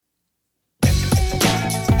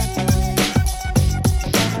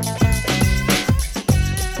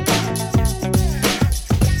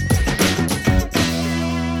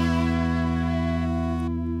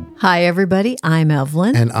Hi, everybody. I'm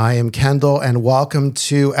Evelyn. And I am Kendall, and welcome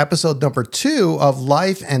to episode number 2 of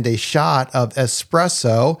Life and a Shot of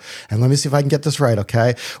Espresso. And let me see if I can get this right,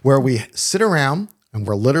 okay? Where we sit around, and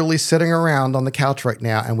we're literally sitting around on the couch right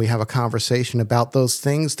now, and we have a conversation about those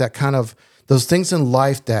things in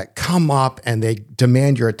life that come up and they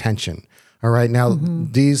demand your attention. All right. Now,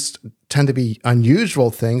 these tend to be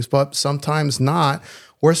unusual things, but sometimes not,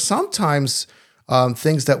 or sometimes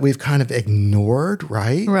things that we've kind of ignored,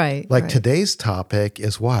 right? Right. Like today's topic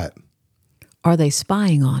is what? Are they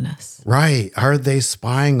spying on us? Right. Are they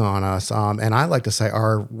spying on us? And I like to say,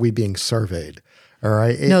 are we being surveyed? All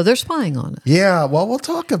right. No, they're spying on us. Yeah. Well, we'll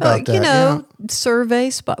talk about that.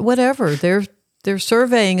 Survey, whatever. They're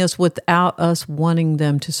surveying us without us wanting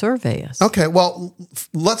them to survey us. Okay. Well,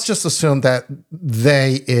 let's just assume that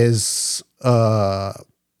they is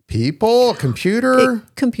people, computer,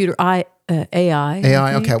 AI.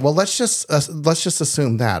 AI. Okay. Well, let's just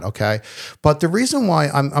assume that. Okay. But the reason why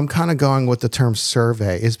I'm kind of going with the term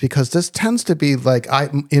survey is because this tends to be like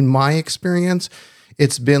in my experience,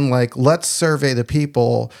 it's been like, let's survey the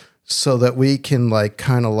people so that we can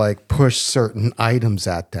kind of push certain items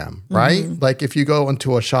at them, right? Mm-hmm. Like if you go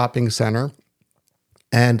into a shopping center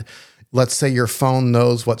and let's say your phone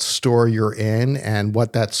knows what store you're in and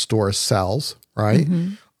what that store sells, right?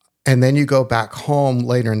 Mm-hmm. And then you go back home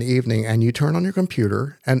later in the evening and you turn on your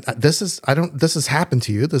computer, and this has happened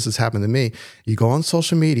to you. This has happened to me. You go on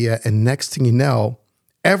social media, and next thing you know,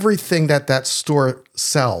 everything that store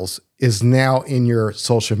sells is now in your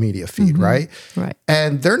social media feed, right? Right.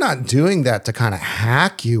 And they're not doing that to kind of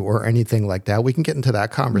hack you or anything like that. We can get into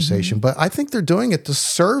that conversation, but I think they're doing it to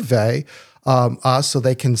survey us so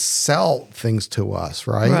they can sell things to us,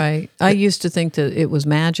 right? Right. I used to think that it was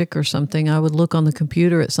magic or something. I would look on the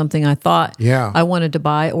computer at something I thought I wanted to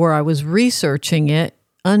buy, or I was researching it,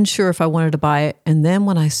 unsure if I wanted to buy it. And then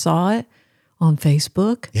when I saw it on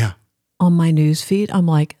Facebook, on my news feed, I'm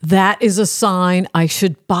like, that is a sign I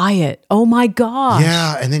should buy it. Oh my gosh.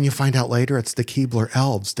 Yeah. And then you find out later it's the Keebler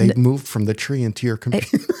elves. They moved from the tree into your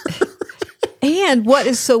computer. And what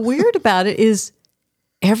is so weird about it is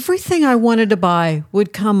everything I wanted to buy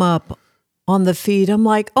would come up on the feed. I'm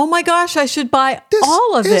like, oh my gosh, I should buy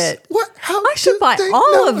all of it. I should buy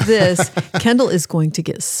all of this. Kendall is going to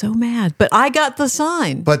get so mad, but I got the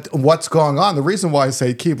sign. But what's going on? The reason why I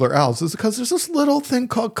say Keebler elves is because there's this little thing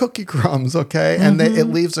called cookie crumbs, okay? And it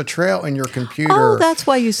leaves a trail in your computer. Oh, that's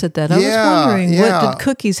why you said that. I was wondering, what did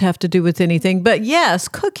cookies have to do with anything? But yes,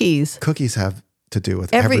 cookies. Cookies have to do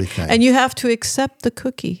with everything. And you have to accept the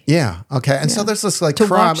cookie. Yeah. Okay. And so there's this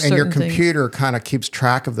crumb, and your computer kind of keeps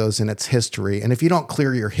track of those in its history. And if you don't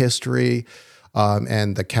clear your history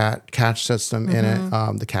and the cache system in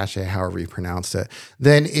it, the cache, however you pronounce it,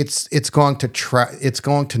 then it's going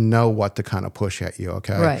to know what to kind of push at you.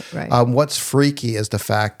 Okay. Right. What's freaky is the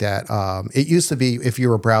fact that it used to be if you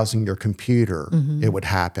were browsing your computer, it would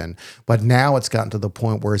happen, but now it's gotten to the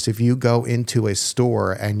point where if you go into a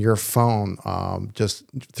store and your phone just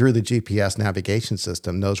through the GPS navigation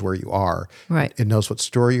system knows where you are, right? It knows what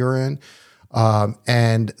store you're in,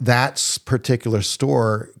 and that particular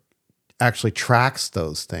store actually tracks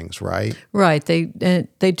those things, right? Right. They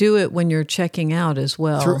do it when you're checking out as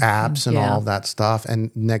well. Through apps and all that stuff.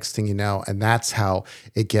 And next thing you know, and that's how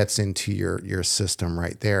it gets into your system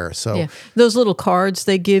right there. So those little cards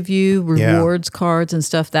they give you, rewards cards and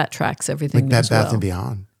stuff, that tracks everything like as well. Bed Bath &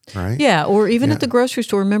 Beyond. Right? Yeah, or even at the grocery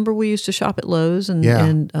store. Remember, we used to shop at Lowe's and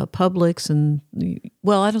Publix, and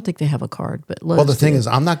well, I don't think they have a card, but Lowe's. Well, the thing is,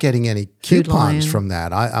 I'm not getting any coupons from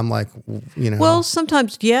that. I'm like, Well,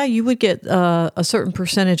 sometimes, you would get a certain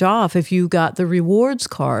percentage off if you got the rewards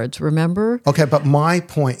cards. Remember? Okay, but my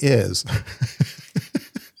point is,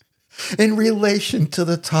 in relation to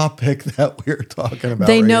the topic that we're talking about,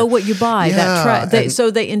 they know what you buy. So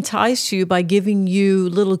they entice you by giving you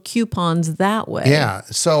little coupons that way. Yeah.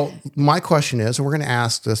 So my question is, and we're going to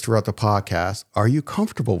ask this throughout the podcast, are you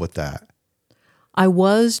comfortable with that? I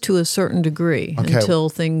was to a certain degree until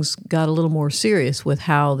things got a little more serious with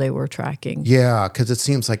how they were tracking. Yeah, because it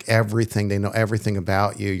seems like they know everything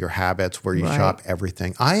about you, your habits, where you shop,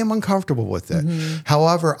 everything. I am uncomfortable with it.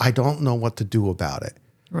 However, I don't know what to do about it.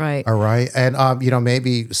 Right. All right. And,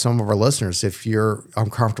 maybe some of our listeners, if you're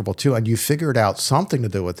uncomfortable too, and you figured out something to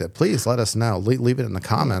do with it, please let us know. Leave it in the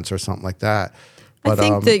comments or something like that. But, I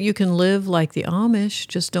think that you can live like the Amish,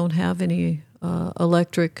 just don't have any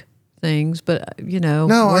electric things. But, we're not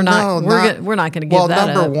going to give that up. Well,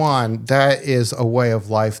 number one, that is a way of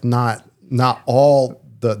life, not all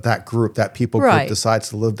that group, that people group decides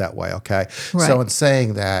to live that way. Okay. Right. So in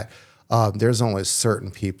saying that, there's only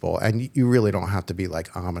certain people, and you really don't have to be like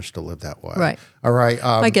Amish to live that way. Right. All right.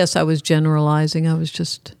 I guess I was generalizing. I was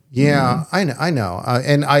just. Yeah, I know.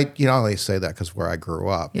 And I only say that because where I grew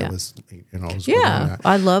up, Yeah. it was, Yeah,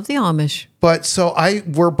 I love the Amish. But so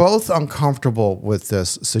we're both uncomfortable with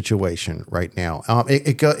this situation right now.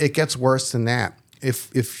 It gets worse than that.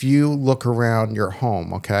 If you look around your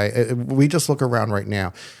home, okay, we just look around right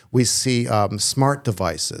now, we see smart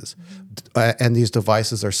devices, and these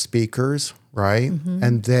devices are speakers, right? Mm-hmm.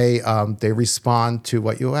 And they respond to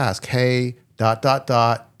what you ask. Hey, ...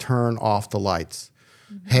 turn off the lights.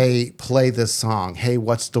 Mm-hmm. Hey, play this song. Hey,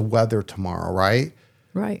 what's the weather tomorrow, right?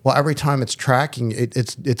 Right. Well, every time it's tracking,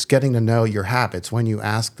 it's getting to know your habits when you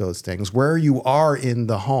ask those things, where you are in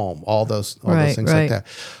the home, all those things like that.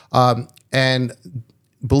 And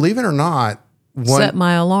believe it or not, set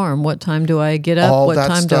my alarm. What time do I get up? What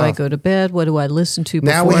time do I go to bed? What do I listen to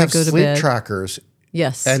before I go to bed? Now we have sleep trackers.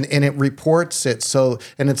 Yes. And it reports it. So,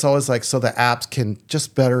 and it's always like, so the apps can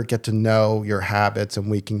just better get to know your habits and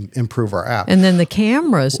we can improve our app. And then the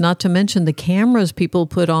cameras, not to mention the cameras people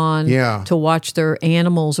put on to watch their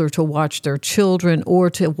animals or to watch their children or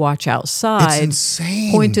to watch outside. It's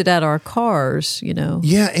insane. Pointed at our cars,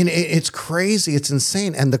 Yeah, and it's crazy. It's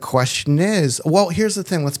insane. And the question is, well, here's the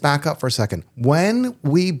thing. Let's back up for a second. When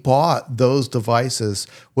we bought those devices,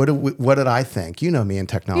 what did I think? You know me in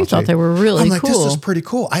technology. You thought they were really cool. This is pretty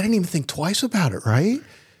cool. I didn't even think twice about it, right?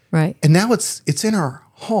 Right. And now it's in our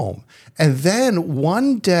home. And then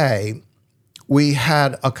one day we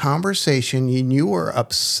had a conversation and you were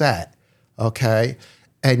upset, okay?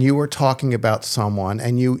 And you were talking about someone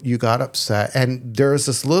and you got upset. And there's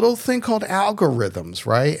this little thing called algorithms,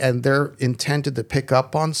 right? And they're intended to pick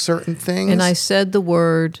up on certain things. And I said the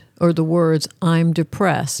word or the words, I'm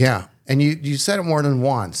depressed. Yeah. And you said it more than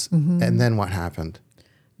once. Mm-hmm. And then what happened?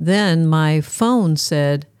 Then my phone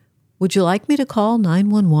said, would you like me to call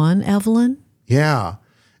 911, Evelyn? Yeah.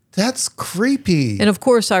 That's creepy. And of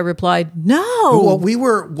course I replied, no.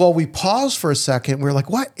 Well, we paused for a second. We were like,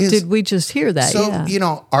 what is... Did we just hear that? So,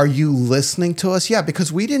 yeah. Are you listening to us? Yeah,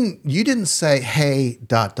 because you didn't say, hey, ...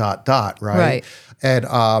 right? Right.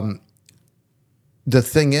 And the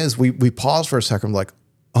thing is, we paused for a second, like,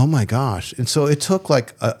 oh my gosh. And so it took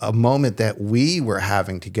like a moment that we were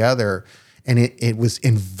having together and it was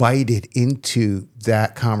invited into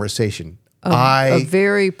that conversation. A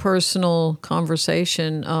very personal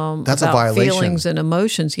conversation that's about a violation. Feelings and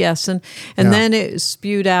emotions. Yes. And then it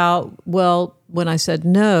spewed out, well, when I said,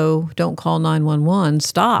 no, don't call 911,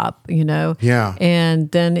 stop, Yeah. And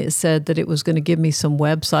then it said that it was going to give me some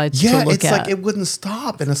websites to look at. Yeah, it's like it wouldn't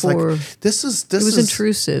stop. And it's like, it was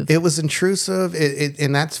intrusive. It was intrusive.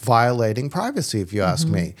 And that's violating privacy, if you ask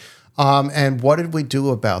me. And what did we do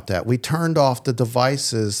about that? We turned off the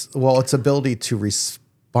devices, its ability to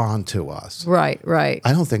respond to us. Right.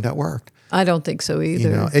 I don't think that worked. I don't think so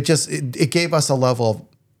either. It gave us a level of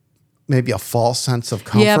maybe a false sense of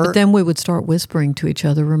comfort. Yeah, but then we would start whispering to each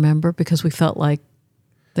other, remember? Because we felt like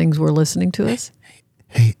things were listening to us.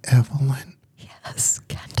 Hey, Evelyn. Yes,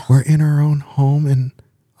 Kendall. We're in our own home and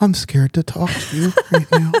I'm scared to talk to you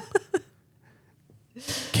right now.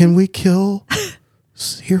 Can we kill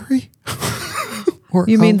Siri?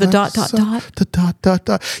 You mean the ...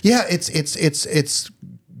 The ... Yeah, it's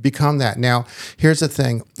become that. Now, here's the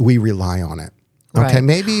thing. We rely on it. Okay, right.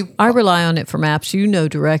 Maybe I rely on it for maps.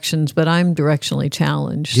 Directions, but I'm directionally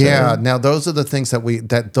challenged. Yeah. So. Now those are the things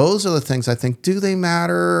those are the things I think. Do they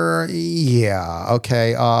matter? Yeah.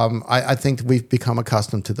 Okay. I think we've become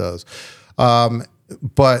accustomed to those.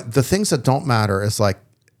 But the things that don't matter is like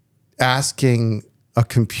asking a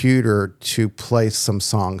computer to play some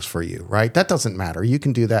songs for you, right? That doesn't matter. You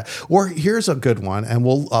can do that. Or here's a good one, and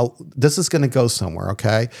this is going to go somewhere.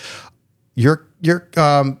 Okay, your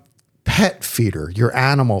pet feeder, your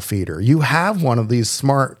animal feeder. You have one of these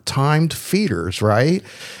smart timed feeders, right?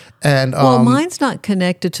 And mine's not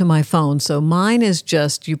connected to my phone, so mine is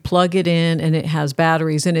just you plug it in and it has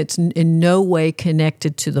batteries, and it's in no way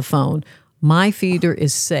connected to the phone. My feeder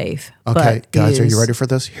is safe. Okay, guys, are you ready for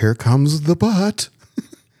this? Here comes the but.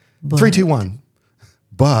 3, 2, 1.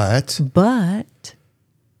 But.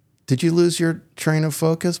 Did you lose your train of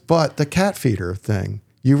focus? But the cat feeder thing.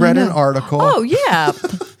 You read an article. Oh, yeah.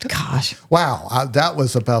 Gosh. Wow. That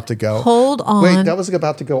was about to go. Hold on. Wait, that was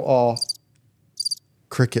about to go all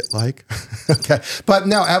cricket-like. Okay. But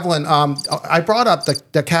no, Evelyn, I brought up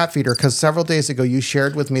the cat feeder because several days ago you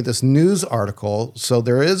shared with me this news article. So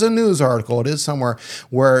there is a news article. It is somewhere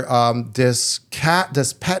where this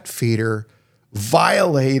pet feeder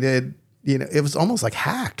violated, it was almost like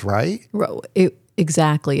hacked, right?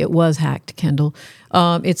 Exactly. It was hacked, Kendall.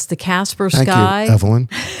 It's the Casper Thank Sky. you, Evelyn.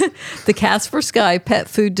 The Casper Sky pet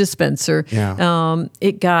food dispenser. Yeah.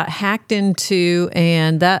 It got hacked into,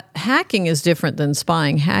 and that hacking is different than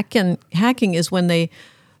spying. Hacking is when they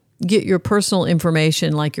get your personal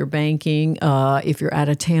information, like your banking, if you're out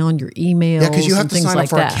of town, your emails. Yeah, because you have to sign up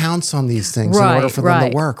for that. accounts on these things in order for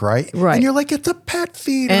them to work, right? Right. And you're like, it's a pet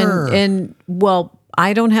feeder. And well,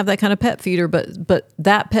 I don't have that kind of pet feeder, but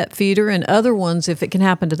that pet feeder and other ones, if it can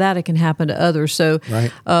happen to that, it can happen to others. So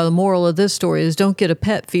the moral of this story is don't get a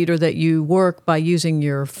pet feeder that you work by using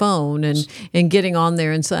your phone and getting on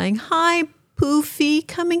there and saying, "Hi, Poofy,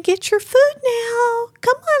 come and get your food now.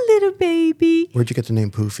 Come on, little baby." Where'd you get the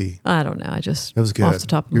name Poofy? I don't know. It was good. Off the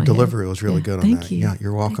top of your my delivery head. was really good on Thank that. you. Yeah,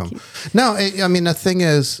 you're welcome. You. No, I mean, the thing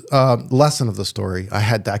is, lesson of the story,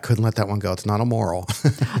 I couldn't let that one go. It's not a moral.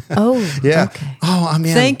 Oh, yeah. Okay. Oh, I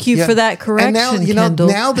mean, thank you for that correction, and now, Kendall.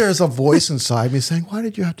 now there's a voice inside me saying, "Why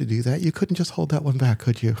did you have to do that? You couldn't just hold that one back,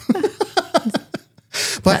 could you?"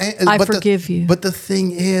 But I forgive you. But the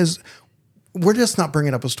thing is, we're just not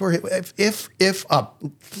bringing up a story. If a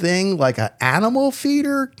thing like an animal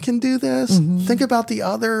feeder can do this, think about the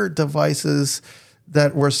other devices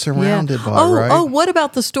that we're surrounded by, right? Oh, what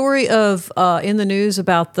about the story of in the news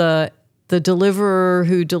about the deliverer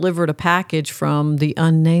who delivered a package from the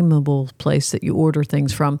unnameable place that you order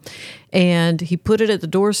things from, and he put it at the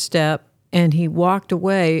doorstep and he walked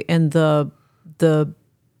away, and the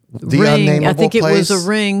ring, unnameable I think place? it was a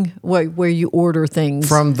ring where you order things.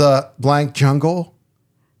 From the blank jungle?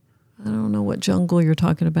 I don't know what jungle you're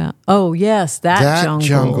talking about. Oh, yes, that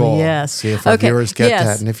jungle. Yes. See if our viewers get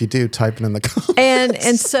that. And if you do, type it in the comments.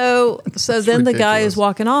 And so then the guy is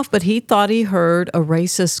walking off, but he thought he heard a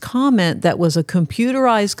racist comment that was a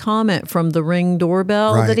computerized comment from the Ring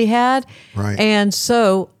doorbell that he had. Right. And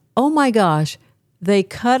so, oh my gosh, they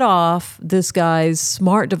cut off this guy's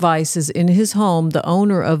smart devices in his home, the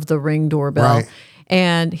owner of the Ring doorbell. Right.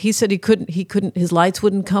 And he said he couldn't, his lights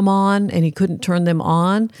wouldn't come on and he couldn't turn them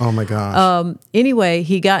on. Oh my gosh. Anyway,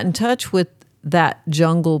 he got in touch with that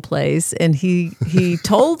jungle place and he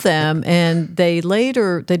told them, and they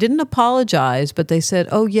didn't apologize, but they said,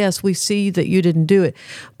 "Oh yes, we see that you didn't do it."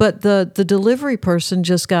 But the delivery person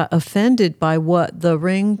just got offended by what the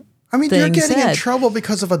Ring you're getting said. in trouble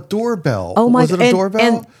because of a doorbell. Oh my! Was it a doorbell?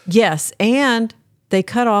 And yes, and they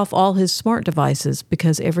cut off all his smart devices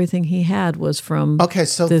because everything he had was from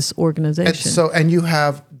this organization.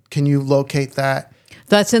 Can you locate that?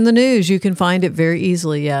 That's in the news. You can find it very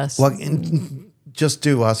easily. Yes. Well, just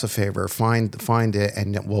do us a favor. Find it,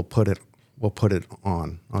 and we'll put it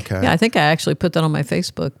on. Okay. Yeah, I think I actually put that on my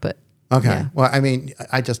Facebook. But okay. Yeah. Well, I mean,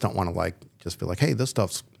 I just don't want to just be like, "Hey, this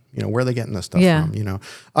stuff's where are they getting this stuff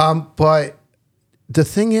from?" But the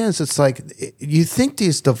thing is, it's like you think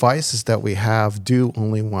these devices that we have do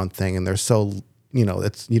only one thing, and they're so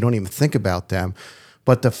it's you don't even think about them.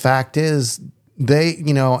 But the fact is, they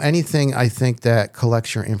anything I think that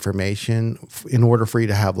collects your information in order for you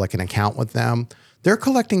to have like an account with them, they're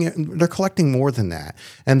collecting more than that,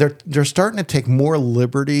 and they're starting to take more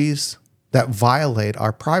liberties that violate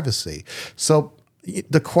our privacy. So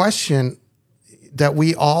the question that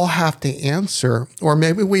we all have to answer, or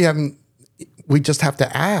maybe we just have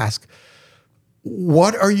to ask,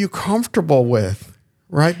 what are you comfortable with?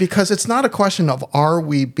 Right? Because it's not a question of are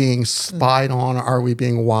we being spied on, are we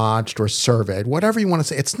being watched or surveyed, whatever you want to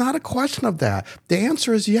say. It's not a question of that. The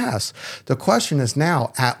answer is yes. The question is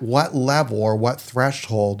now, at what level or what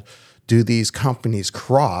threshold do these companies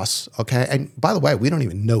cross? Okay. And by the way, we don't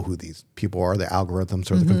even know who these people are, the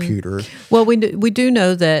algorithms or the computers. Well, we do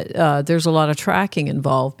know that there's a lot of tracking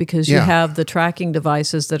involved because you have the tracking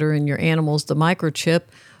devices that are in your animals, the microchip.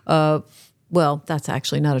 Well, that's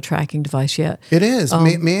actually not a tracking device yet. It is.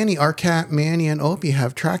 Manny, our cat, Manny and Opie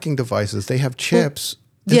have tracking devices. They have chips.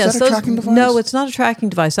 Is that a tracking device? No, it's not a tracking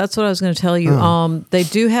device. That's what I was going to tell you. They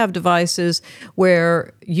do have devices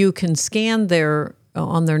where you can scan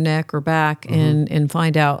on their neck or back and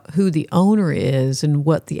find out who the owner is and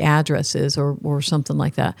what the address is or something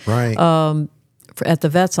like that. Right. At the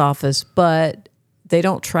vet's office, but they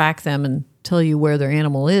don't track them and tell you where their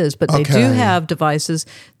animal is, but they do have devices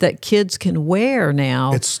that kids can wear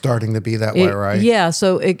now. It's starting to be that way, right? Yeah,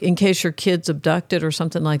 so in case your kid's abducted or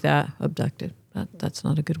something like that, that's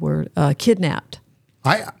not a good word, kidnapped.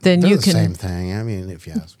 Then you can, the same thing. I mean, if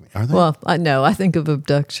you ask me. Are they? Well, I think of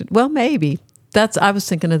abduction. Well, maybe. I was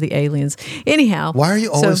thinking of the aliens. Anyhow. Why are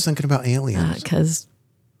you always thinking about aliens? Because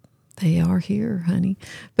they are here, honey.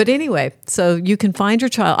 But anyway, so you can find your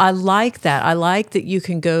child. I like that. I like that you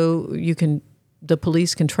can the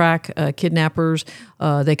police can track kidnappers.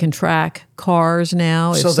 They can track cars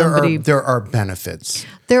now. So there are benefits.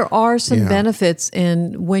 There are some benefits,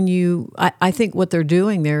 and when I think what they're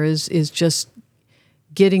doing there is just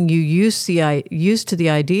getting you used to the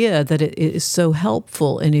idea that it is so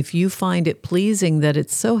helpful, and if you find it pleasing that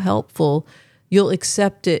it's so helpful, you'll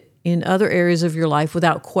accept it in other areas of your life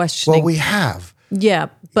without questioning. Well, we have. Yeah,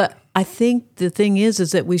 but I think the thing is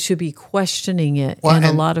that we should be questioning it, and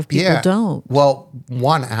a lot of people don't. Well,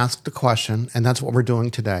 one, ask the question, and that's what we're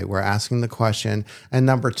doing today. We're asking the question. And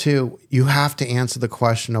number two, you have to answer the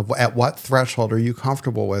question of at what threshold are you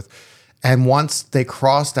comfortable with? And once they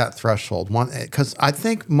cross that threshold, because I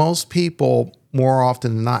think most people more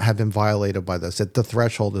often than not have been violated by this, that the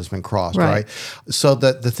threshold has been crossed, right? So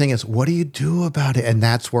the thing is, what do you do about it? And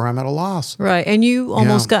that's where I'm at a loss. Right. And you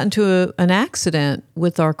almost got into an accident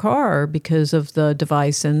with our car because of the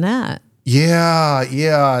device in that. Yeah.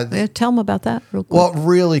 Tell them about that real quick. Well,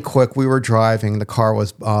 really quick, we were driving. The car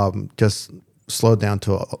was just slowed down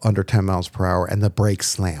to under 10 miles per hour, and the brakes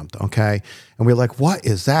slammed, okay? And we were like, what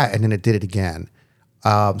is that? And then it did it again.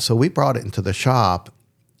 So we brought it into the shop,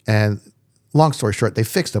 and long story short, they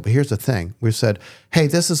fixed it. But here's the thing. We said, hey,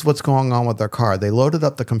 this is what's going on with our car. They loaded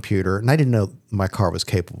up the computer, and I didn't know my car was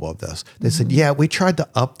capable of this. They said, yeah, we tried to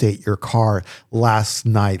update your car last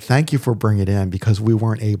night. Thank you for bringing it in because we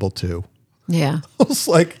weren't able to. Yeah. I was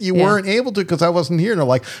like, you weren't able to because I wasn't here. And they're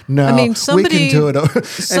like, no, we can do it.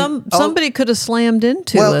 Somebody could have slammed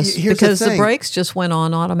into us because the brakes just went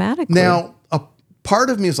on automatically. Now, a part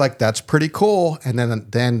of me is like, that's pretty cool. And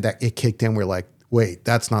then that it kicked in. We're like, wait,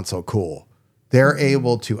 that's not so cool. They're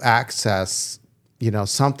able to access,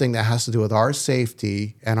 something that has to do with our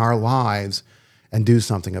safety and our lives and do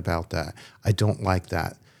something about that. I don't like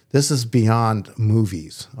that. This is beyond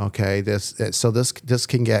movies, okay? This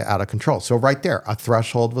can get out of control. So right there, a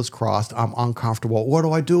threshold was crossed. I'm uncomfortable. What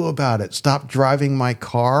do I do about it? Stop driving my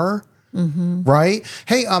car, right?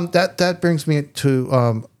 Hey, that brings me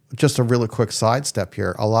to just a really quick sidestep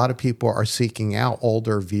here. A lot of people are seeking out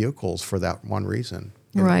older vehicles for that one reason.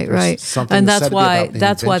 Right. And that's why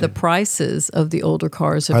the prices of the older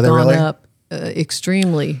cars have gone up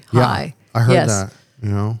extremely high. I heard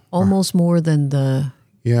that. Almost more than the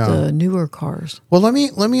newer cars. Well, let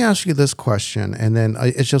me ask you this question, and then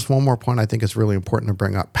it's just one more point I think is really important to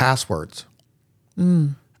bring up. Passwords.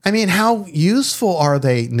 I mean, how useful are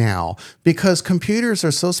they now? Because computers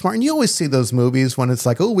are so smart, and you always see those movies when it's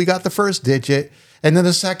like, oh, we got the first digit, and then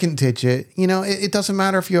the second digit. It doesn't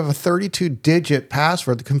matter if you have a 32-digit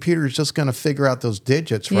password. The computer is just going to figure out those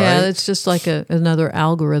digits, right? Yeah, it's just like another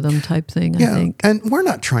algorithm type thing, I think. And we're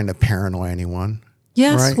not trying to paranoid anyone.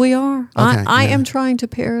 Yes, right? we are. Okay, I am trying to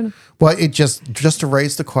parent. Well, it just to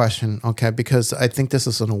raise the question, okay, because I think this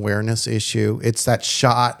is an awareness issue. It's that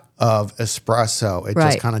shot of espresso. It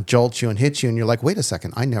just kind of jolts you and hits you, and you're like, wait a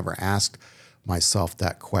second, I never asked myself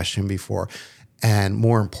that question before. And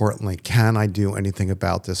more importantly, can I do anything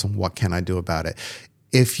about this, and what can I do about it?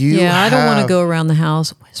 I don't want to go around the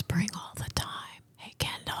house whispering all the time. Hey,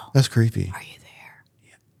 Kendall. That's creepy. Are you there?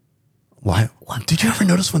 Yeah. Why? Did you ever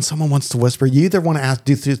notice when someone wants to whisper, you either want to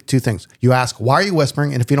do two things. You ask, why are you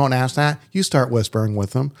whispering? And if you don't ask that, you start whispering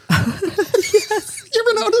with them. Yes. You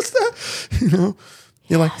ever notice that?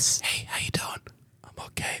 You're like, hey, how you doing? I'm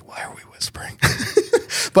okay. Why are we whispering?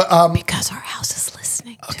 But because our house is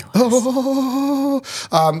listening to us.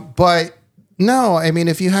 But no, I mean,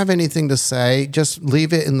 if you have anything to say, just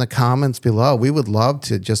leave it in the comments below. We would love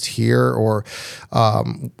to just hear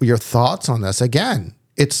your thoughts on this. Again,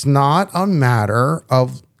 it's not a matter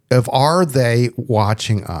of are they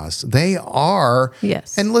watching us? They are.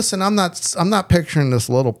 Yes. And listen, I'm not picturing this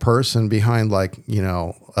little person behind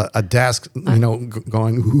a desk,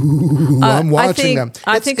 going, ooh, I'm watching them.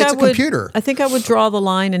 It's a computer. I think I would draw the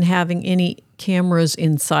line in having any cameras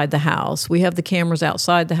inside the house. We have the cameras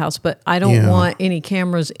outside the house, but I don't want any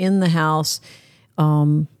cameras in the house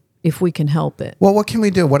if we can help it. Well, what can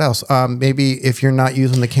we do? What else? Maybe if you're not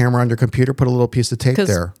using the camera on your computer, put a little piece of tape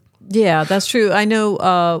there. Yeah, that's true. I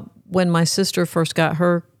know when my sister first got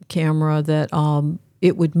her camera that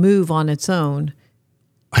it would move on its own.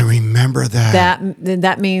 I remember that.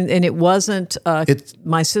 That means, and it wasn't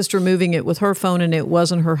my sister moving it with her phone, and it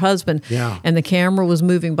wasn't her husband. Yeah. And the camera was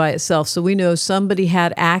moving by itself. So we know somebody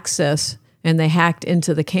had access, and they hacked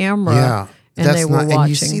into the camera. Yeah. And they were watching. And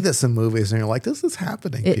you see this in movies, and you're like, this is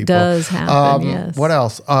happening. It does happen, yes. What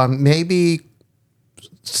else? Maybe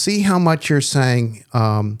see how much you're saying,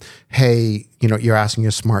 hey, you're asking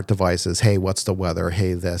your smart devices, hey, what's the weather?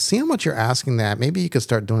 Hey, this. See how much you're asking that. Maybe you could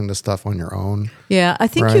start doing this stuff on your own. Yeah, I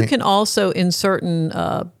think you can also, in certain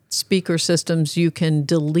speaker systems, you can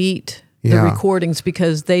delete the recordings,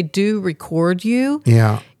 because they do record you.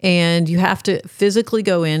 Yeah. And you have to physically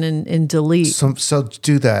go in and delete. So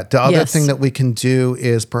do that. The other thing that we can do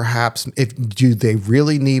is perhaps do they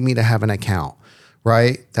really need me to have an account,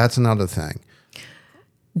 right? That's another thing.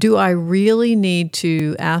 Do I really need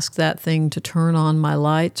to ask that thing to turn on my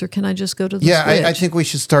lights, or can I just go to the switch? I think we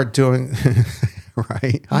should start doing...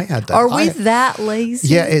 Right, I had that. Are we that lazy?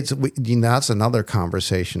 Yeah, that's another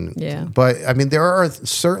conversation. Yeah, but I mean, there are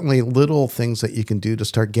certainly little things that you can do to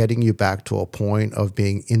start getting you back to a point of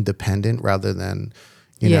being independent, rather than,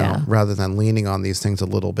 rather than leaning on these things a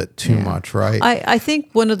little bit too much. Right. I think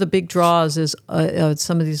one of the big draws is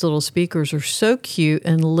some of these little speakers are so cute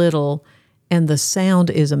and little, and the sound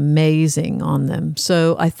is amazing on them.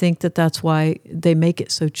 So I think that's why they make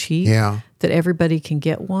it so cheap. Yeah. That everybody can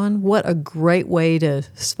get one. What a great way to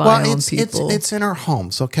spy on people. It's in our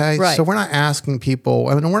homes, okay? Right. So we're not asking people,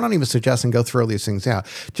 I mean, we're not even suggesting go throw these things out.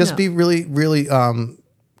 Just be really, really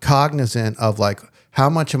cognizant of like, how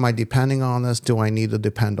much am I depending on this? Do I need to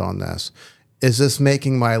depend on this? Is this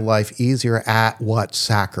making my life easier at what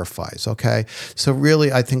sacrifice? Okay. So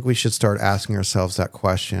really, I think we should start asking ourselves that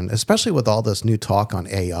question, especially with all this new talk on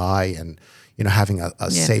AI and, having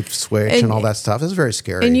a safe switch and all that stuff. Is very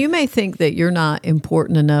scary. And you may think that you're not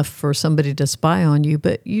important enough for somebody to spy on you,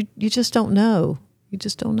 but you just don't know. You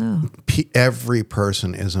just don't know. Every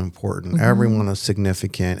person is important. Mm-hmm. Everyone is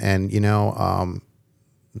significant. And,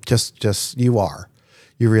 just you are.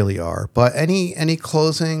 You really are. But any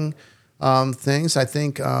closing things? I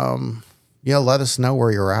think... let us know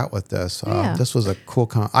where you're at with this. This was a cool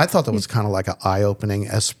I thought that was kind of like an eye-opening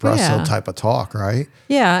espresso type of talk, right?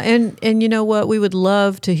 Yeah, and you know what? We would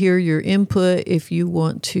love to hear your input if you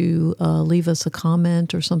want to leave us a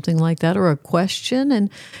comment or something like that, or a question. And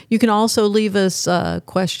you can also leave us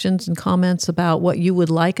questions and comments about what you would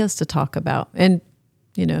like us to talk about. And,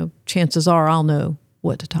 chances are I'll know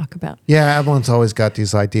what to talk about. Yeah, everyone's always got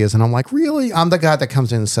these ideas, and I'm like, really? I'm the guy that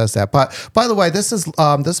comes in and says that. But by the way, this is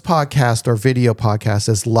this podcast or video podcast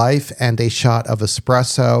is Life and a Shot of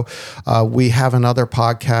Espresso. We have another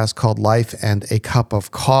podcast called Life and a Cup of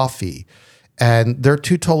Coffee, and they're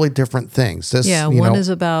two totally different things. One is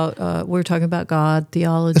about we're talking about God,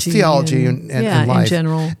 theology. It's theology and life in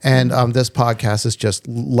general. And this podcast is just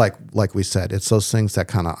like we said, it's those things that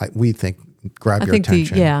kind of we think grab your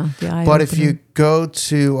attention. But if you go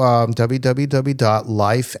to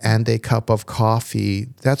www.lifeandacupofcoffee,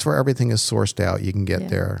 that's where everything is sourced out. You can get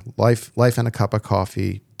there.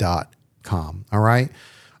 Lifeandacupofcoffee.com. All right.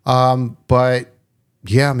 But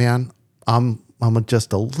yeah, man, I'm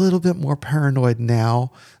just a little bit more paranoid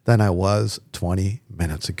now than I was 20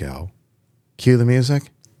 minutes ago. Cue the music.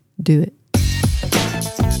 Do it.